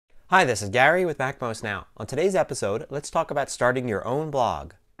Hi, this is Gary with MacMost Now. On today's episode, let's talk about starting your own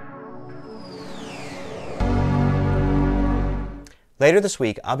blog. Later this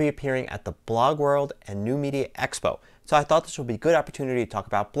week, I'll be appearing at the Blog World and New Media Expo, so I thought this would be a good opportunity to talk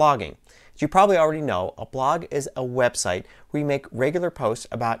about blogging. As you probably already know, a blog is a website where you make regular posts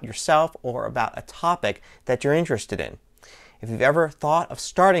about yourself or about a topic that you're interested in. If you've ever thought of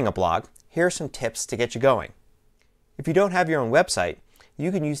starting a blog, here are some tips to get you going. If you don't have your own website,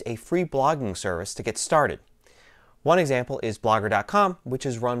 you can use a free blogging service to get started. One example is blogger.com, which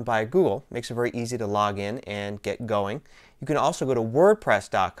is run by Google. Makes it very easy to log in and get going. You can also go to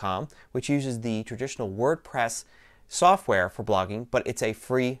wordpress.com, which uses the traditional WordPress software for blogging, but it's a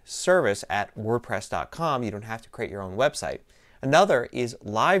free service at wordpress.com. You don't have to create your own website. Another is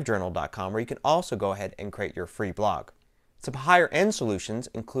livejournal.com, where you can also go ahead and create your free blog. Some higher end solutions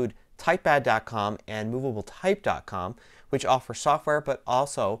include typepad.com and movabletype.com, which offer software but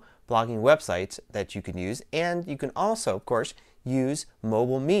also blogging websites that you can use. And you can also, of course, use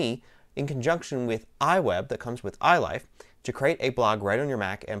MobileMe in conjunction with iWeb that comes with iLife to create a blog right on your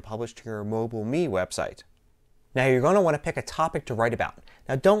Mac and publish to your MobileMe website. Now you're going to want to pick a topic to write about.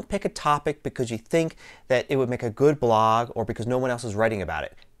 Now don't pick a topic because you think that it would make a good blog or because no one else is writing about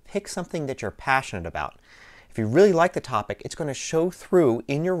it. Pick something that you're passionate about. If you really like the topic, it's going to show through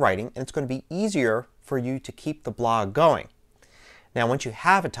in your writing and it's going to be easier for you to keep the blog going. Now once you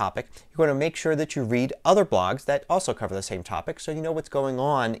have a topic, you're going to make sure that you read other blogs that also cover the same topic so you know what's going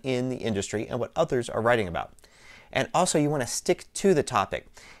on in the industry and what others are writing about. And also you want to stick to the topic.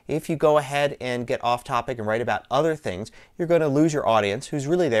 If you go ahead and get off topic and write about other things, you're going to lose your audience who's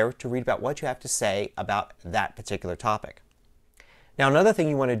really there to read about what you have to say about that particular topic. Now another thing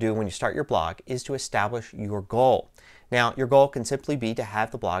you want to do when you start your blog is to establish your goal. Now your goal can simply be to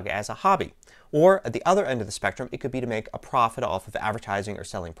have the blog as a hobby. Or at the other end of the spectrum, it could be to make a profit off of advertising or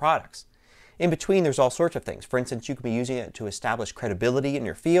selling products. In between, there's all sorts of things. For instance, you could be using it to establish credibility in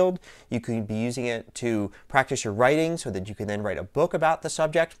your field. You could be using it to practice your writing so that you can then write a book about the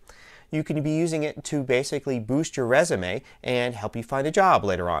subject. You can be using it to basically boost your resume and help you find a job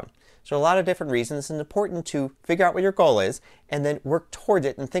later on. So a lot of different reasons. It's important to figure out what your goal is and then work towards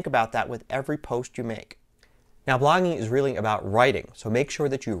it and think about that with every post you make. Now blogging is really about writing, so make sure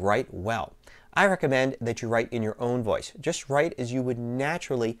that you write well. I recommend that you write in your own voice. Just write as you would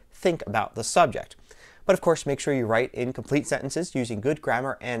naturally think about the subject. But of course, make sure you write in complete sentences using good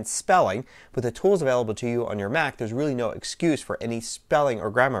grammar and spelling. With the tools available to you on your Mac, there's really no excuse for any spelling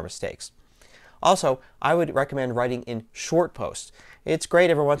or grammar mistakes. Also, I would recommend writing in short posts. It's great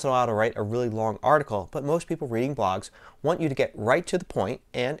every once in a while to write a really long article, but most people reading blogs want you to get right to the point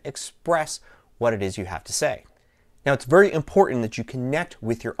and express what it is you have to say. Now it's very important that you connect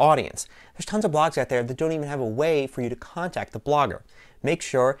with your audience. There's tons of blogs out there that don't even have a way for you to contact the blogger. Make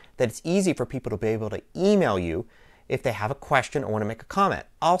sure that it's easy for people to be able to email you if they have a question or want to make a comment.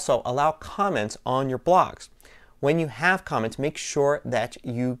 Also, allow comments on your blogs. When you have comments, make sure that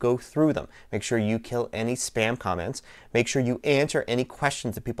you go through them. Make sure you kill any spam comments. Make sure you answer any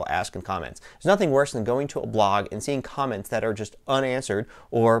questions that people ask in comments. There's nothing worse than going to a blog and seeing comments that are just unanswered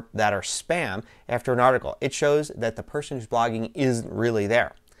or that are spam after an article. It shows that the person who's blogging isn't really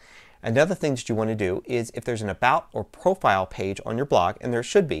there. Another thing that you want to do is if there's an about or profile page on your blog, and there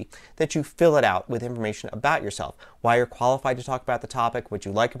should be, that you fill it out with information about yourself. Why you're qualified to talk about the topic, what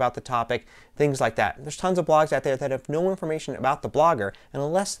you like about the topic, things like that. There's tons of blogs out there that have no information about the blogger, and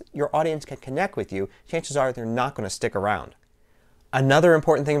unless your audience can connect with you, chances are they're not going to stick around. Another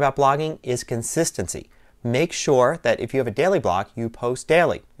important thing about blogging is consistency. Make sure that if you have a daily blog, you post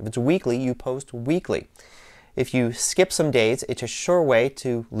daily. If it's weekly, you post weekly. If you skip some days, it's a sure way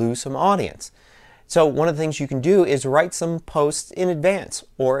to lose some audience. So one of the things you can do is write some posts in advance.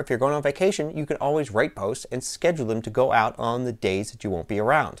 Or if you're going on vacation, you can always write posts and schedule them to go out on the days that you won't be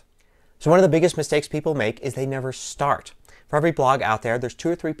around. So one of the biggest mistakes people make is they never start. For every blog out there, there's 2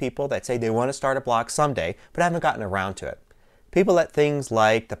 or 3 people that say they want to start a blog someday, but haven't gotten around to it. People let things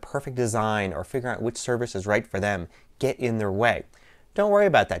like the perfect design or figuring out which service is right for them get in their way. Don't worry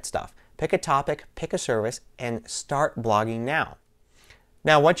about that stuff. Pick a topic, pick a service, and start blogging now.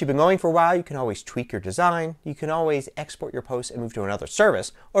 Now, once you've been going for a while, you can always tweak your design. You can always export your posts and move to another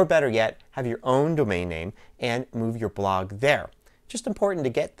service, or better yet, have your own domain name and move your blog there. Just important to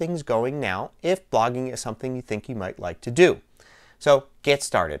get things going now if blogging is something you think you might like to do. So get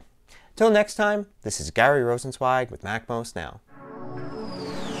started. Till next time, this is Gary Rosenzweig with MacMost Now.